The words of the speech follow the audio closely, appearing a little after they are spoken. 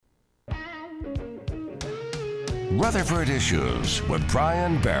Rutherford Issues with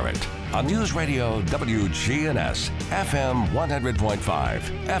Brian Barrett on News Radio WGNS, FM 100.5,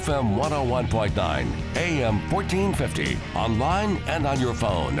 FM 101.9, AM 1450, online and on your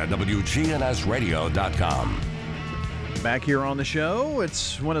phone at WGNSradio.com. Back here on the show,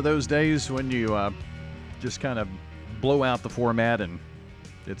 it's one of those days when you just kind of blow out the format and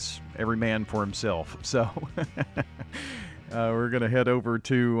it's every man for himself. So we're going to head over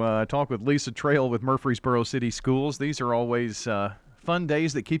to talk with Lisa Trail with Murfreesboro City Schools. These are always fun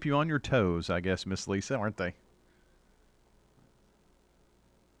days that keep you on your toes, I guess, Miss Lisa, aren't they?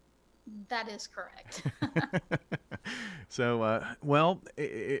 That is correct. So,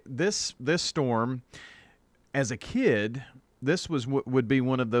 this storm, as a kid, this would be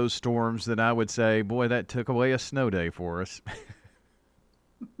one of those storms that I would say, boy, that took away a snow day for us.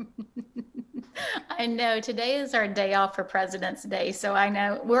 I know today is our day off for President's Day, so I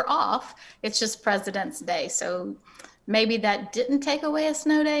know we're off. It's just President's Day, so maybe that didn't take away a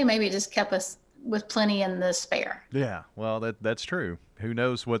snow day. Maybe it just kept us with plenty in the spare. Yeah, well, that's true. Who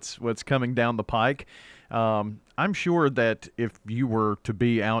knows what's coming down the pike? I'm sure that if you were to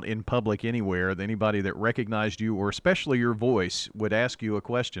be out in public anywhere, anybody that recognized you, or especially your voice, would ask you a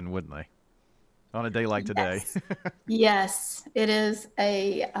question, wouldn't they? On a day like today. Yes, yes, it is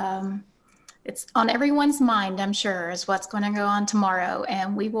it's on everyone's mind, I'm sure, is what's going to go on tomorrow.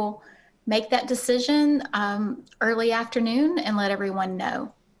 And we will make that decision early afternoon and let everyone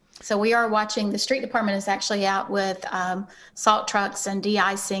know. So we are watching. The street department is actually out with salt trucks and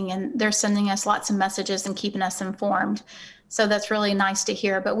de-icing, and they're sending us lots of messages and keeping us informed. So that's really nice to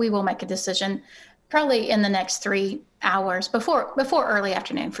hear. But we will make a decision probably in the next 3 hours before early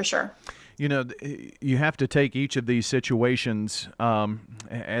afternoon for sure. You know, you have to take each of these situations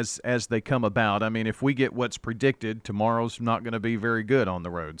as they come about. I mean, if we get what's predicted, tomorrow's not going to be very good on the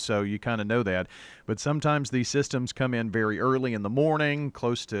road, so you kind of know that. But sometimes these systems come in very early in the morning,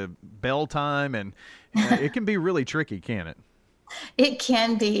 close to bell time, and it can be really tricky, can't it? It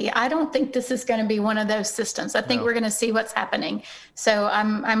can be. I don't think this is going to be one of those systems. I think we're going to see what's happening. So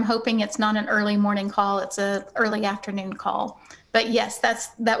I'm hoping it's not an early morning call. It's an early afternoon call. But yes,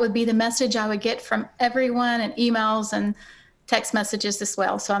 that would be the message I would get from everyone, and emails and text messages as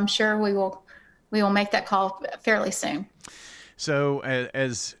well. So I'm sure we will make that call fairly soon. So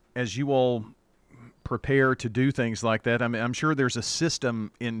as you all prepare to do things like that, I mean, I'm sure there's a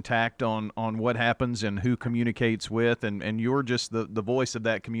system intact on what happens and who communicates with, and you're just the voice of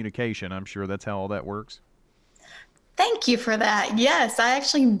that communication. I'm sure that's how all that works. Thank you for that. Yes, I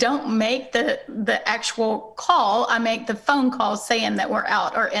actually don't make the actual call. I make the phone call saying that we're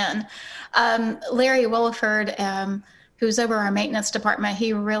out or in. Larry Williford, who's over our maintenance department,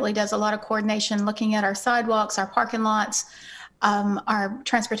 he really does a lot of coordination looking at our sidewalks, our parking lots. Our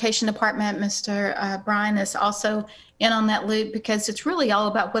transportation department, Mr. Brian, is also in on that loop because it's really all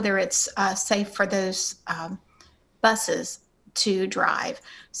about whether it's safe for those buses to drive.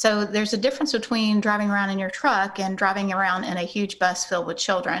 So there's a difference between driving around in your truck and driving around in a huge bus filled with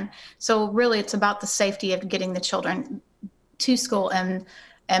children. So really it's about the safety of getting the children to school and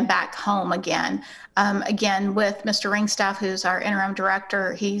back home again. Again, with Mr. Ringstaff, who's our interim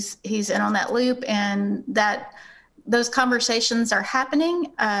director, he's in on that loop, and those conversations are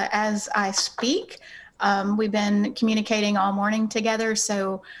happening as I speak. We've been communicating all morning together.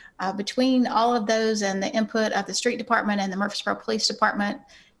 So between all of those and the input of the street department and the Murfreesboro Police Department,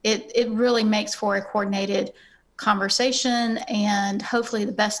 it really makes for a coordinated conversation and hopefully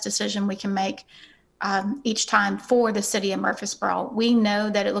the best decision we can make each time for the city of Murfreesboro. We know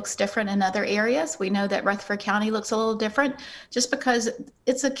that it looks different in other areas. We know that Rutherford County looks a little different just because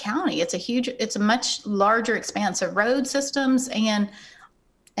it's a county. It's a much larger expanse of road systems and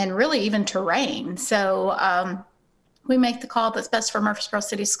really even terrain. So we make the call that's best for Murfreesboro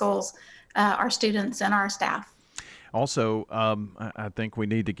City Schools, our students and our staff. Also, I think we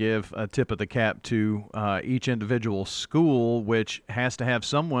need to give a tip of the cap to each individual school, which has to have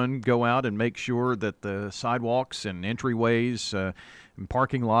someone go out and make sure that the sidewalks and entryways and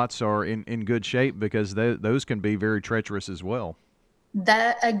parking lots are in good shape, because those can be very treacherous as well.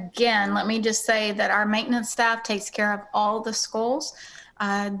 That, again, let me just say that our maintenance staff takes care of all the schools.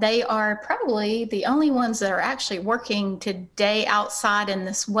 They are probably the only ones that are actually working today outside in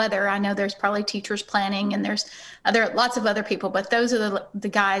this weather. I know there's probably teachers planning and there are lots of other people, but those are the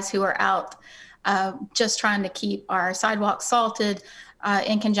guys who are out just trying to keep our sidewalks salted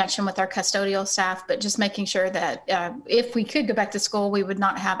in conjunction with our custodial staff, but just making sure that if we could go back to school, we would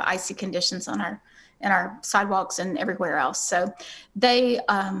not have icy conditions in our sidewalks and everywhere else. So they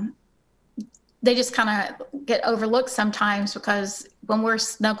they just kind of get overlooked sometimes, because when we're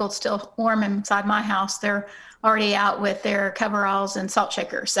snuggled still warm inside my house, they're already out with their coveralls and salt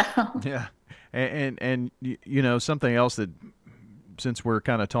shakers. So Yeah. And something else that, since we're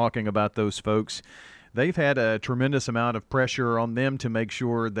kind of talking about those folks, they've had a tremendous amount of pressure on them to make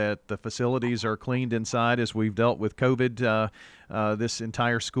sure that the facilities are cleaned inside as we've dealt with COVID this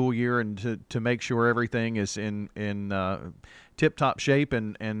entire school year, and to make sure everything is in tip-top shape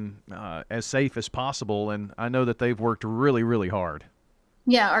and as safe as possible. And I know that they've worked really, really hard.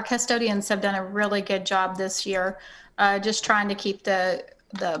 Yeah, our custodians have done a really good job this year, just trying to keep the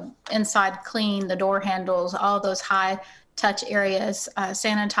inside clean, the door handles, all those high touch areas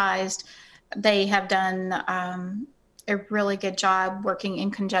sanitized. They have done a really good job working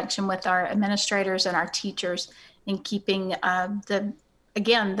in conjunction with our administrators and our teachers in keeping the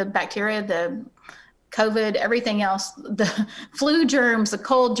bacteria, the COVID, everything else, the flu germs, the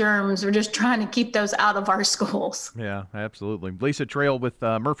cold germs, we're just trying to keep those out of our schools. Yeah, absolutely. Lisa Trail with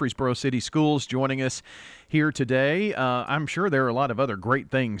Murfreesboro City Schools joining us here today. I'm sure there are a lot of other great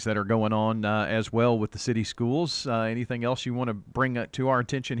things that are going on as well with the city schools. Anything else you want to bring to our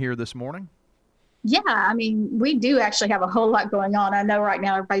attention here this morning? Yeah, I mean, we do actually have a whole lot going on. I know right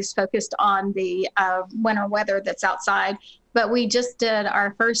now everybody's focused on the winter weather that's outside, but we just did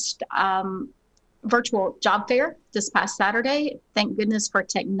our first virtual job fair this past Saturday. Thank goodness for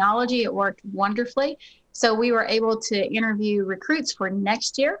technology. It worked wonderfully. So we were able to interview recruits for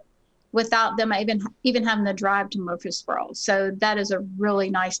next year without them even having to drive to Murfreesboro. So that is a really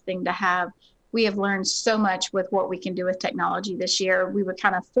nice thing to have. We have learned so much with what we can do with technology this year. We were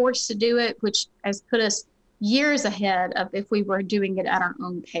kind of forced to do it, which has put us years ahead of if we were doing it at our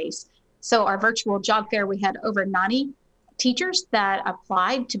own pace. So our virtual job fair, we had over 90 teachers that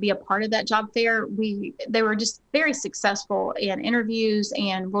applied to be a part of that job fair. They were just very successful in interviews,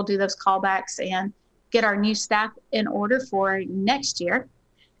 and we'll do those callbacks and get our new staff in order for next year.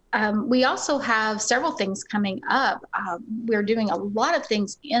 We also have several things coming up. We're doing a lot of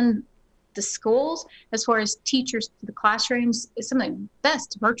things in the schools as far as teachers to the classrooms. It's some of the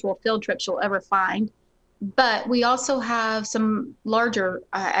best virtual field trips you'll ever find. But we also have some larger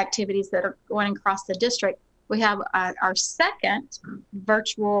activities that are going across the district. We have our second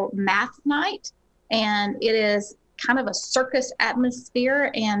virtual math night, and it is kind of a circus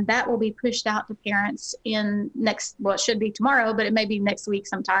atmosphere, and that will be pushed out to parents it should be tomorrow, but it may be next week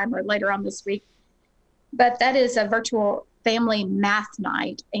sometime or later on this week. But that is a virtual family math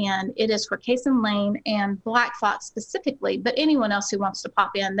night, and it is for Cason Lane and Black Fox specifically, but anyone else who wants to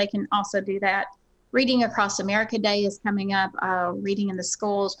pop in, they can also do that. Reading Across America Day is coming up, reading in the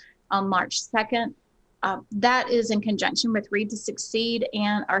schools on March 2nd. That is in conjunction with Read to Succeed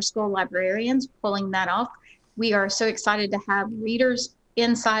and our school librarians pulling that off. We are so excited to have readers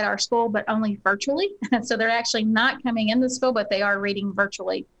inside our school, but only virtually. So they're actually not coming in the school, but they are reading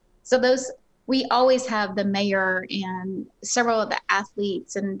virtually. So we always have the mayor and several of the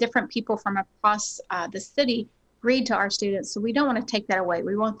athletes and different people from across the city read to our students. So we don't want to take that away.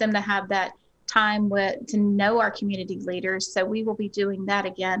 We want them to have that time to know our community leaders. So we will be doing that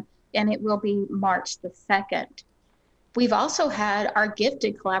again, and it will be March the 2nd. We've also had our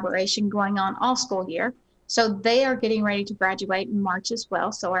gifted collaboration going on all school year. So they are getting ready to graduate in March as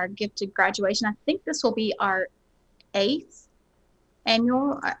well. So our gifted graduation, I think this will be our 8th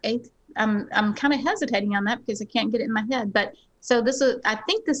annual. I'm kind of hesitating on that because I can't get it in my head. But so I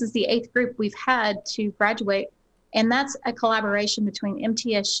think this is the 8th group we've had to graduate. And that's a collaboration between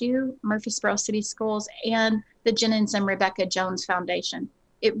MTSU, Murfreesboro City Schools, and the Jennings and Rebecca Jones Foundation.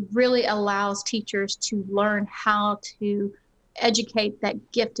 It really allows teachers to learn how to educate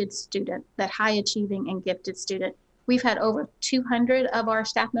that gifted student, that high achieving and gifted student. We've had over 200 of our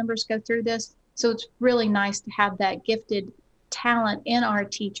staff members go through this. So it's really nice to have that gifted talent in our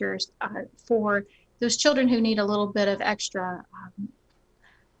teachers for those children who need a little bit of extra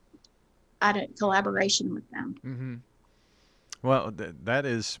collaboration with them. Mm-hmm. Well, that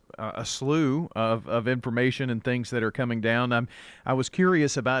is a slew of information and things that are coming down. I was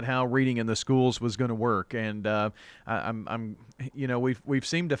curious about how reading in the schools was going to work, and we've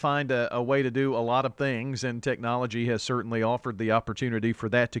seemed to find a way to do a lot of things, and technology has certainly offered the opportunity for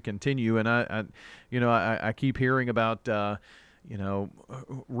that to continue. And I keep hearing about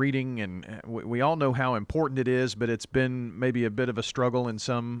reading, and we all know how important it is, but it's been maybe a bit of a struggle in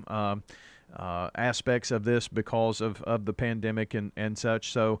some aspects of this because of the pandemic and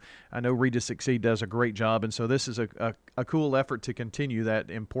such. So I know Read to Succeed does a great job, and so this is a cool effort to continue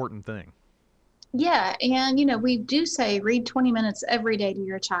that important thing. Yeah, and we do say read 20 minutes every day to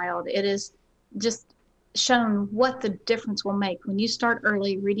your child. It is just shown what the difference will make when you start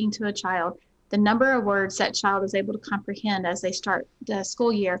early reading to a child. the number of words that child is able to comprehend as they start the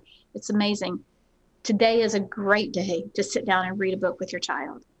school year, it's amazing. Today is a great day to sit down and read a book with your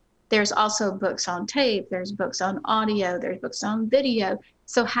child. There's also books on tape, there's books on audio, there's books on video.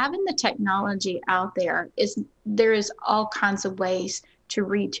 So having the technology out there there is all kinds of ways to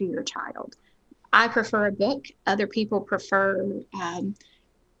read to your child. I prefer a book. Other people prefer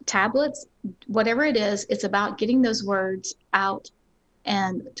tablets. Whatever it is, it's about getting those words out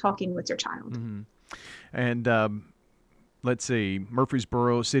and talking with your child. Mm-hmm. And let's see,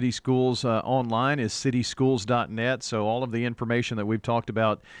 Murfreesboro City Schools online is cityschools.net. So all of the information that we've talked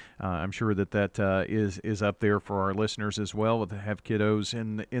about, I'm sure that is up there for our listeners as well, that have kiddos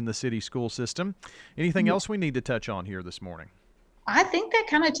in the city school system. Anything else we need to touch on here this morning? I think that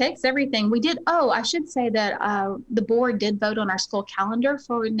kind of takes everything. I should say that the board did vote on our school calendar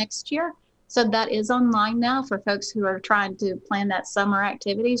for next year. So that is online now for folks who are trying to plan that summer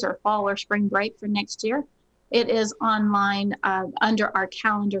activities or fall or spring break for next year. It is online under our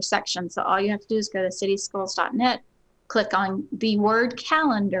calendar section. So all you have to do is go to cityschools.net, click on the word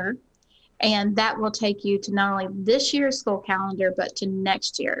calendar, and that will take you to not only this year's school calendar, but to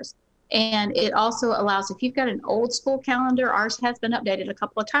next year's. And it also allows, if you've got an old school calendar, ours has been updated a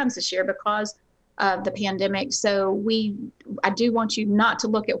couple of times this year because of the pandemic. So I do want you not to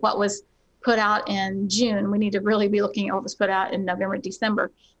look at what was put out in June. We need to really be looking at what was put out in November,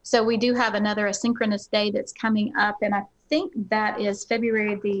 December. So we do have another asynchronous day that's coming up, and I think that is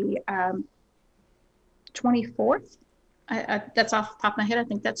February the 24th. That's off the top of my head. I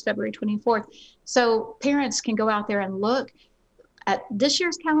think that's February 24th. So parents can go out there and look at this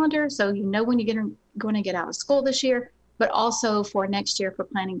year's calendar, so you know when you're going to get out of school this year, but also for next year for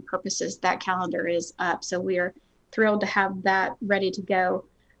planning purposes, that calendar is up. So we're thrilled to have that ready to go.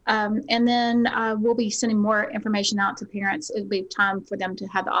 And then we'll be sending more information out to parents. It'll be time for them to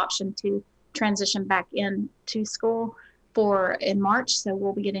have the option to transition back into school in March. So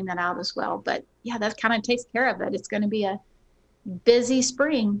we'll be getting that out as well. But yeah, that kind of takes care of it. It's going to be a busy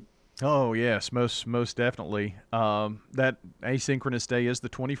spring. Oh, yes, most definitely. That asynchronous day is the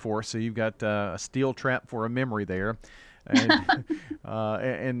 24th, so you've got a steel trap for a memory there.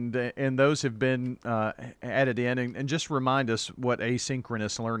 And those have been added in. And just remind us what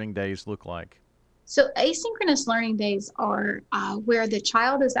asynchronous learning days look like. So asynchronous learning days are where the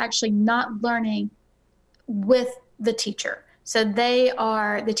child is actually not learning with the teacher. So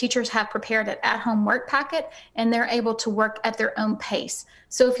the teachers have prepared an at-home work packet, and they're able to work at their own pace.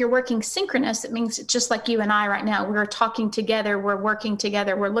 So if you're working synchronous, it means just like you and I right now, we're talking together, we're working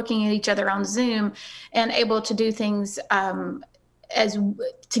together, we're looking at each other on Zoom and able to do things as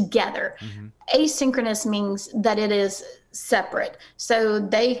together. Mm-hmm. Asynchronous means that it is separate. So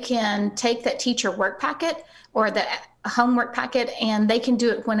they can take that teacher work packet or the homework packet, and they can do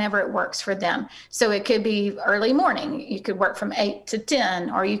it whenever it works for them. So it could be early morning. You could work from 8 to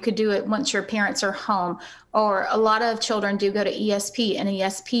 10, or you could do it once your parents are home. Or a lot of children do go to ESP, and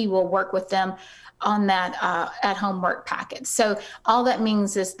ESP will work with them on that at-home work packet. So all that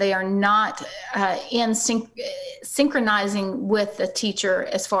means is they are not synchronizing with the teacher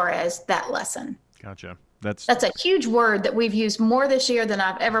as far as that lesson. Gotcha. That's a huge word that we've used more this year than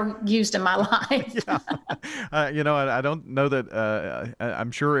I've ever used in my life. Yeah. I don't know that I'm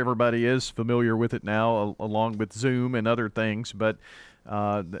sure everybody is familiar with it now, along with Zoom and other things, but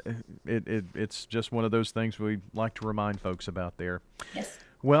it's just one of those things we like to remind folks about there. Yes.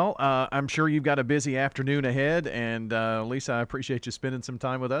 Well, I'm sure you've got a busy afternoon ahead, and Lisa, I appreciate you spending some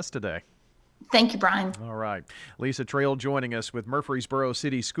time with us today. Thank you, Brian. All right. Lisa Trail joining us with Murfreesboro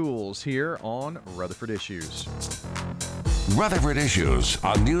City Schools here on Rutherford Issues. Rutherford Issues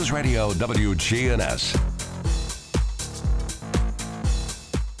on News Radio WGNS.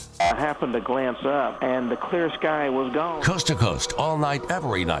 I happened to glance up, and the clear sky was gone. Coast to coast, all night,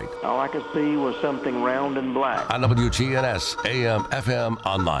 every night. All I could see was something round and black. On WGNS, AM, FM,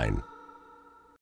 online.